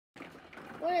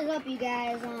What is up, you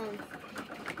guys?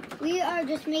 We are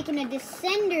just making a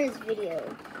Descenders video.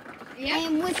 Yep. I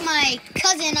am with my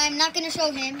cousin. I'm not going to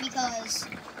show him because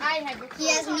he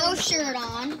has no shirt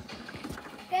on.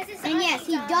 And yes,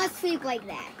 he does sleep like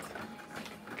that.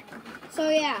 So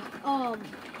yeah,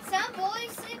 Some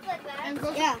boys sleep like that. And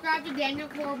go Yeah. subscribe to Daniel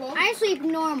Corvo. I sleep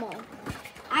normal.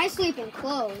 I sleep in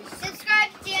clothes. Subscribe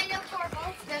to Daniel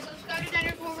Corvo. Yeah, subscribe to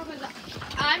Daniel Corvo because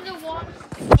I'm the one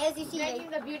As you see, making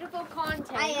the beautiful content.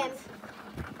 I am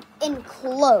in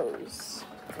clothes.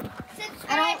 Subscribe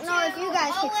I don't know if you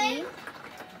guys can see. Owen.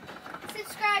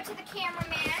 Subscribe to the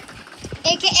cameraman.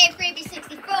 AKA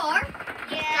Freebie64.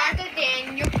 Subscribe to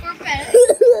Daniel Corvo.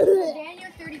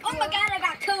 Daniel 34. Oh my god, I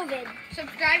got COVID.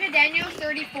 Subscribe to Daniel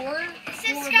 34.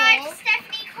 Subscribe Corvo. to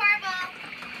Stephanie Corvo.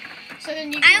 So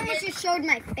then you I can almost get, just showed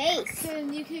my face. so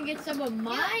then you can get some of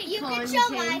my You can content, show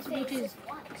my face. which is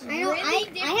I know, really I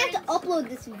have to different. upload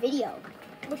this video.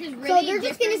 Which is really So they're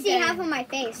just going to different see than half of my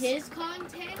face. his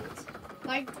content.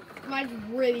 Mine's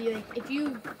really like if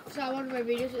you saw one of my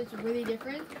videos, it's really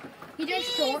different. He does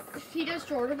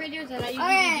shorter videos and I usually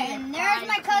Okay, do and like there's 5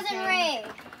 my to cousin 10. Ray.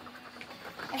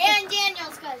 And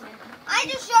Daniel's cousin. I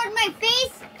just showed my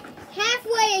face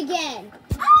halfway again.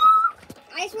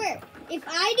 I swear, if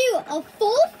I do a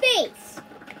full face,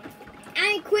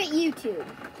 I quit YouTube.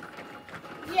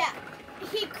 Yeah.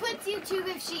 He quits YouTube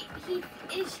if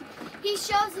he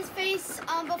shows his face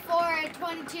before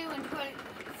 22 and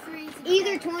 23.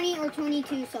 Either 20 or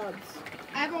 22 subs.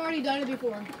 I've already done it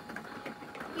before.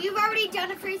 You've already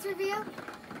done a face reveal?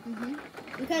 Mm-hmm.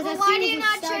 Because Well, as why soon do as you you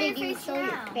not show started, your you face showed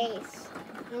now? your face.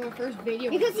 On my first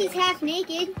video. Because he's half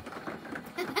naked.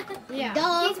 Yeah.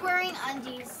 Duh. He's wearing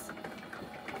undies.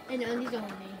 And undies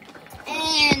only.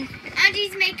 And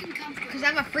Undies make him comfortable. Because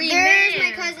I'm a free there's man.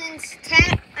 my cousin's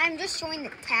tab. I'm just showing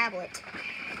the tablet.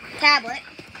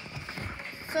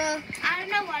 So, I don't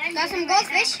know what I'm got some doing right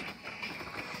goldfish? now.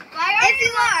 Why are If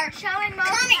you are, showing most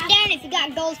comment down if you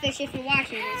got goldfish if you're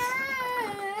watching this.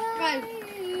 Guys,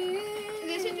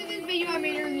 listen to this video I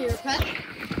made earlier, okay?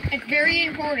 It's very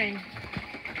important.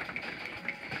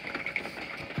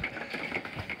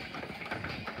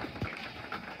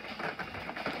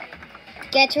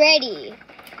 Get ready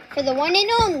for the one and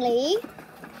only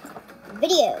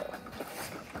video.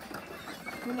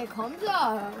 When it comes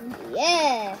up,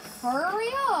 Yes. hurry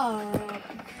up.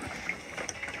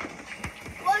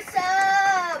 What's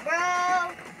up,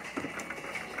 bro?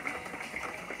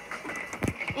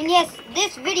 And yes,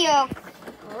 this video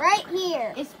right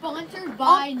here. It's sponsored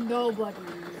by nobody.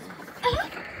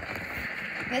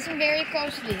 Listen very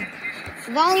closely.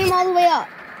 Volume all the way up.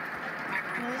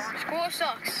 School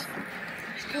sucks.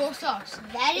 School sucks.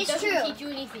 That It is doesn't true. teach you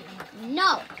anything.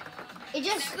 No. It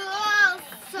just School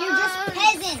you're just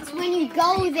peasants when you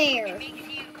go there.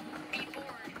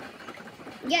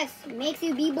 Yes, makes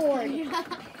you be bored.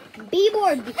 Be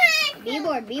bored. Be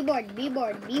bored. Be bored. Be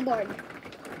bored. Be bored.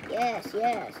 Yes,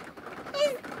 yes.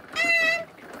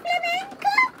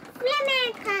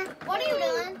 Flamenco. What are you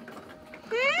doing?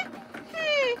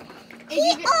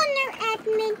 If owner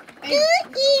admin.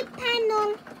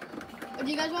 Panel. Do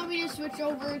you guys want me to switch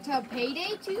over to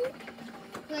Payday 2?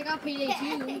 Because I got Payday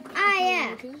 2. Ah,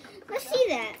 yeah. Let's see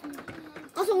that.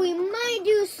 Also, we might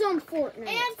do some Fortnite.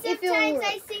 And if it sometimes works.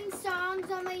 I sing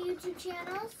songs on my YouTube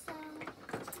channel, so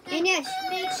And yes,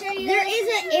 make sure you there is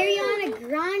listen an to Ariana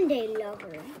Grande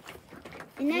lover.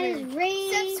 And that is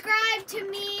Ray. Subscribe to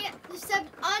me.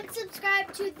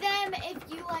 Unsubscribe to them if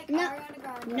you like No, Ariana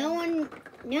Grande.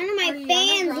 None of my Ariana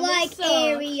fans Grande like sucks.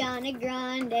 Ariana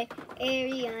Grande.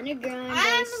 Ariana Grande.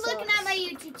 I'm sucks. looking at my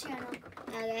YouTube channel.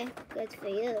 Okay, good for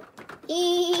you.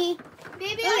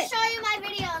 Maybe Okay. I'll show you my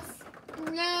videos.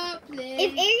 No,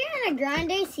 If Ariana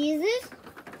Grande sees this,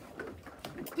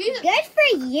 please good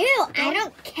for you. I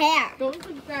don't care. don't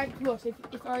subscribe to us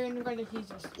if Ariana Grande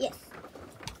sees us. Yes.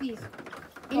 Please.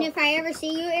 And if I ever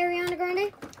see you, Ariana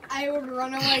Grande, I would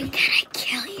run away. I'm gonna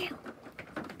kill you.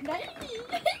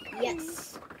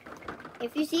 Yes.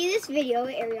 If you see this video,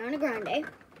 Ariana Grande,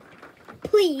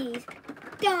 please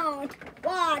don't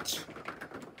watch.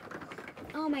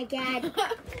 Oh my god.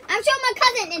 I'm showing my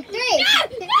cousin in 3.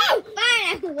 No! Fine,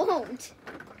 I won't.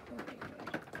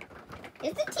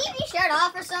 Is the TV shut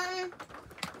off or something?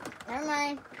 Never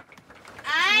mind.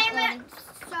 I'm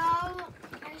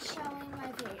showing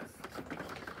my face.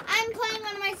 I'm playing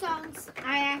one of my songs.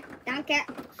 I don't care.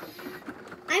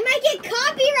 I might get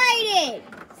copyrighted.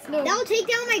 No. That'll take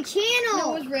down my No,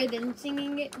 channel. it was Raiden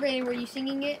singing it. Raiden, were you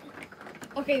singing it?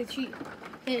 Okay, then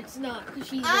it's not, because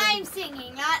she's... I'm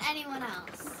singing, not anyone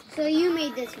else. So you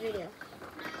made this video.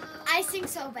 I sing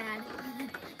so bad.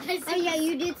 Oh yeah,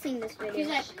 you did sing this video. She's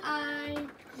like, I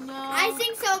know. I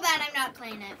sing so bad I'm not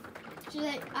playing it. She's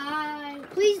like,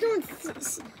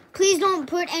 Please don't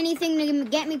put anything to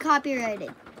get me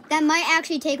copyrighted. That might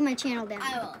actually take my channel down.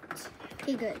 I won't.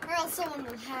 Okay, good. Or else someone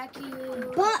will hack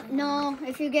you. But no,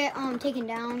 if you get taken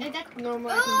down. that's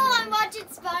normal. Oh, I'm watching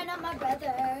Spine on my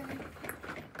brother.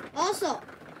 Also,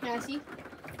 Can I see?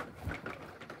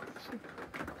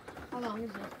 How long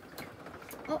is it?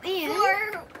 oh, and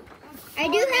Four I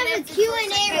do have a minutes and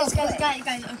Q&A real quick.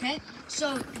 Guys, okay.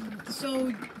 So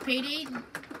Payday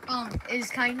is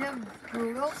kind of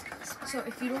brutal. So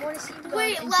if you don't want to see the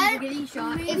Wait, people let getting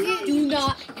shot, If you do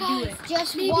not do it.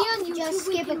 Just Maybe walk, on YouTube just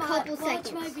we skip a can couple watch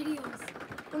seconds. my videos.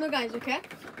 Oh no, guys, okay.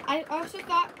 I also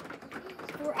thought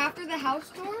for after the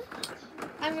house tour,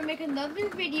 I'm gonna make another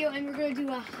video and we're gonna do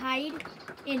a hide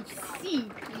and seek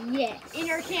Yes. in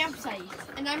our campsite,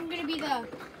 and I'm gonna be the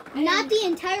Not the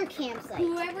entire campsite.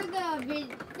 whoever the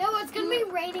No, it's gonna be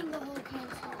raining the whole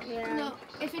campsite. Yeah. no,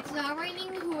 if it's not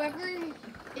raining, whoever is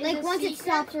Like the once it seeker-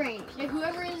 stops raining. Yeah,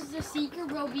 whoever is the seeker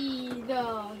will be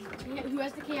who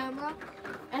has the camera,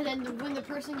 and then when the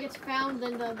person gets found,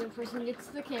 then the other person gets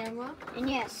the camera. And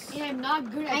yes, And I'm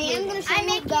not good at I am doing gonna it. show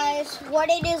you guys what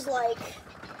it is like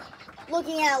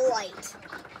looking at a light.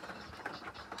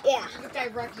 Yeah,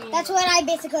 Directly. that's what I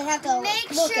basically have to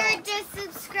Make look sure at. to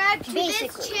subscribe to Basically.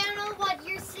 this channel, what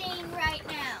you're seeing right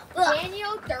now. Ugh.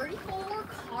 Daniel 34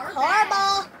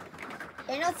 Carball.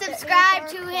 And subscribe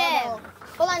to him.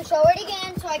 Hold on, show it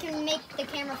again so I can make the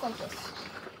camera focus.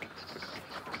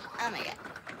 Oh my god.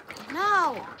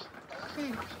 No.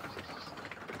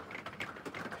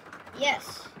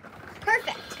 Yes.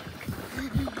 Perfect.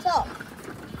 So,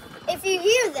 if you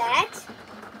hear that,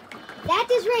 that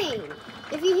is rain.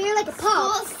 If you hear like a School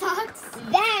pop, sucks.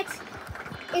 that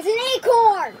is an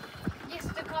acorn. Yes,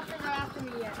 the cops are not after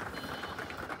me yet.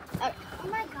 Oh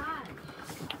my god.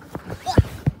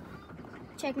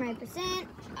 Check my percent.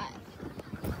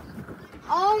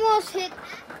 Almost hit.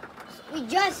 We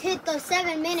just hit the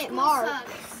 7-minute School mark.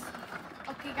 sucks.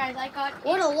 Okay, guys, I got.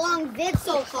 What a long vid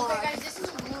so Okay, far. guys, this is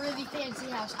a really fancy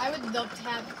house. I would love to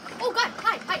have. Oh God!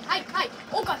 Hi!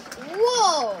 Oh God!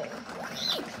 Whoa.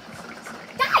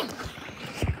 Die!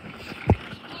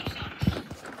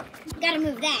 Gotta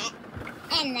move that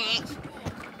and that.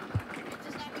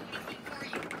 Does not do anything for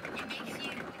you. It makes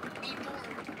you be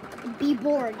bored. Be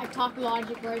bored. I talk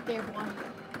logic right there, boy.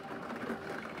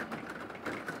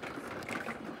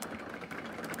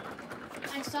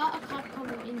 I saw a cop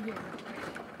coming in here.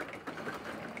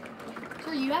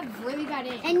 Sir, you have really bad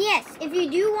aim. And yes, if you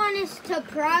do want us to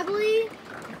probably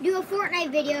do a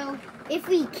Fortnite video, if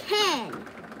we can,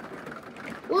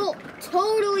 we'll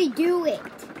totally do it.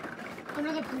 Oh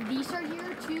no, the police are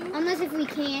here too. Unless if we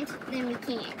can't, then we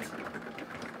can't.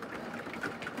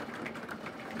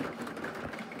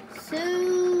 So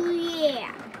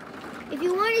yeah, if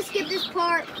you want to skip this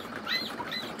part,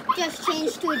 just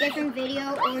change to a different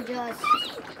video or just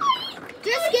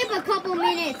skip a couple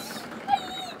minutes.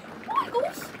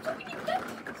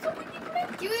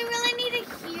 Do we really need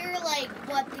to hear like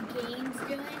what the game's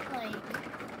doing? Like,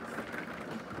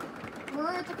 We're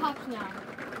at the cops now.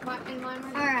 All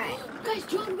right. Guys,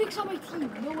 John Wick's on my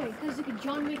team. No way. Guys, look at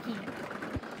John Wicky.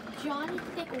 John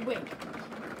Wick.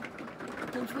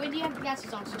 Which way do you have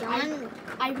glasses on, sir? John,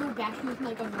 I will bash you with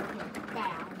my gun real quick.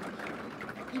 Bam.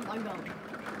 Eat my gun.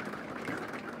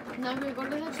 Now I'm gonna go to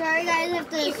the. sorry guys if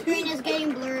the screen is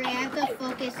getting blurry. I have to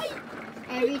focus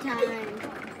every time.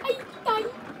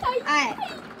 Alright.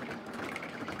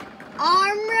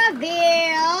 Arm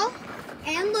reveal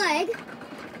and leg.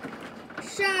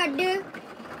 Shoulder.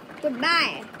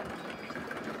 Goodbye.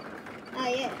 Oh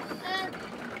yeah.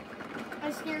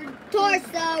 I'm scared.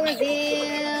 Torso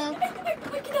reveal.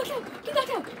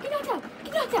 Get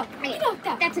knocked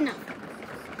out. That's enough.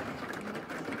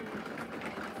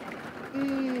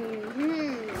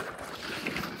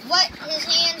 What his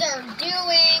hands are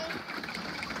doing.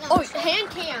 Oh, hand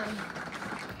cam.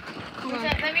 Hold on.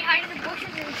 Let me hide in the bushes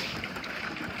and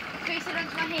face it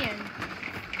onto my hand.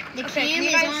 The Okay, cam you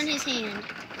is guys- on his hand.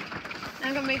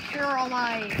 I'm gonna make sure all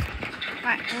my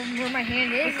where my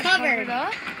hand is It's covered.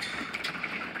 up.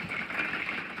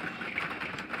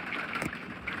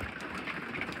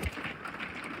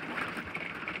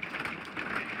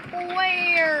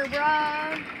 Where,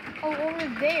 bruh? Oh,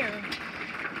 over there.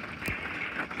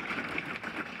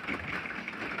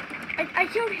 I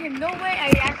killed him. No way.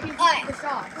 I actually Alright. the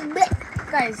shot.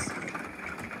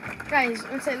 Guys,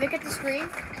 look at the screen.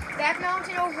 That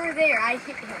mountain over there. I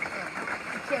hit him.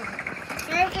 I killed him.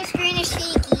 Sorry if the screen is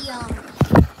shaky.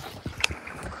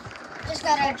 Just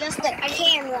gotta adjust the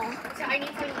camera. So I need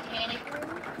to find a panic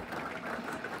room.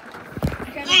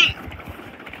 Okay. Yeah.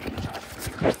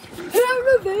 Hand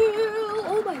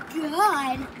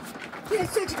God. You have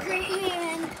such a great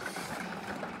hand.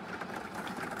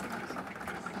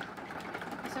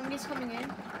 Somebody's coming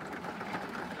in.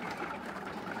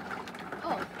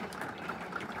 Oh.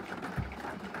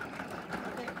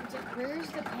 Where's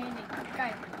the panic?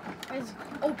 Guys,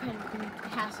 open. It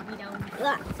has to be down.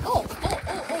 Ah. Oh,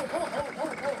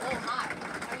 hi.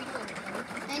 How are you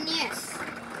doing? And yes,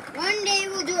 one day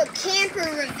we'll do a camper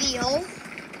reveal.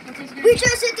 Okay, We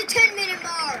just hit the 10-minute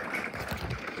mark.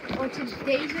 Oh,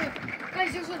 today's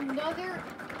guys, there's another.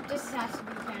 This has to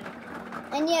be panic.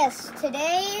 And yes,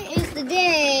 today is the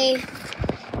day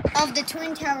of the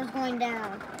Twin Towers going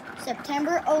down.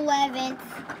 September 11th,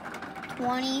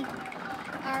 2020.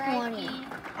 R.I.P.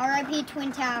 R.I.P.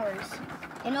 Twin Towers.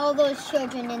 And all those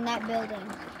children in that building.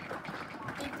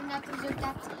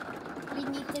 We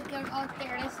need to go out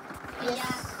there.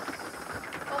 Yes.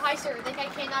 Oh, hi, sir. I think I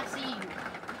cannot see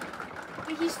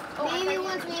you. He's, oh, I Maybe thought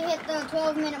once you- we hit the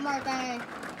 12-minute mark,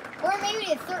 or maybe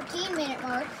the 13-minute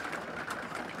mark.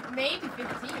 Maybe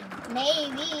 15.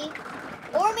 Maybe.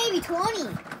 Or maybe 20.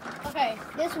 Okay,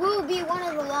 This will be one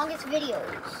of the longest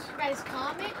videos. guys,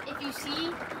 comment if you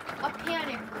see a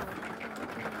panic room.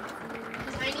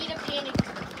 'Cause I need a panic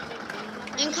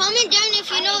room. And comment down if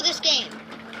you know this game.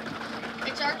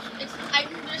 I'm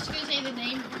just gonna say the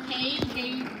name. Hey,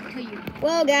 to you.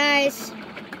 Well, guys,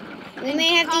 we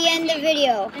may have to end the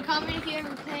video. And comment if you ever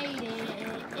played it.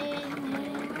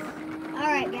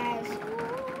 Alright, guys.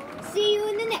 See you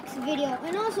in the next video.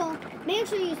 And also, make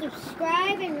sure you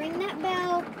subscribe and ring that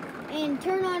bell and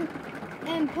turn on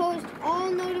and post all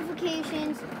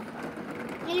notifications.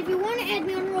 And if you want to add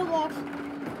me on Roblox,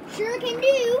 sure can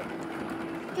do.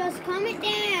 Just comment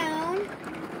down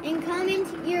and comment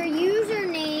your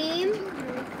username.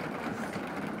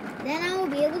 Then I will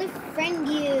be able to friend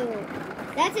you.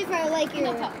 That's if I like Get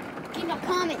your knocked out. Get knocked out.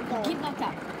 comment though. Get knocked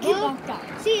out. Get Well, knocked out.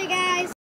 see you guys.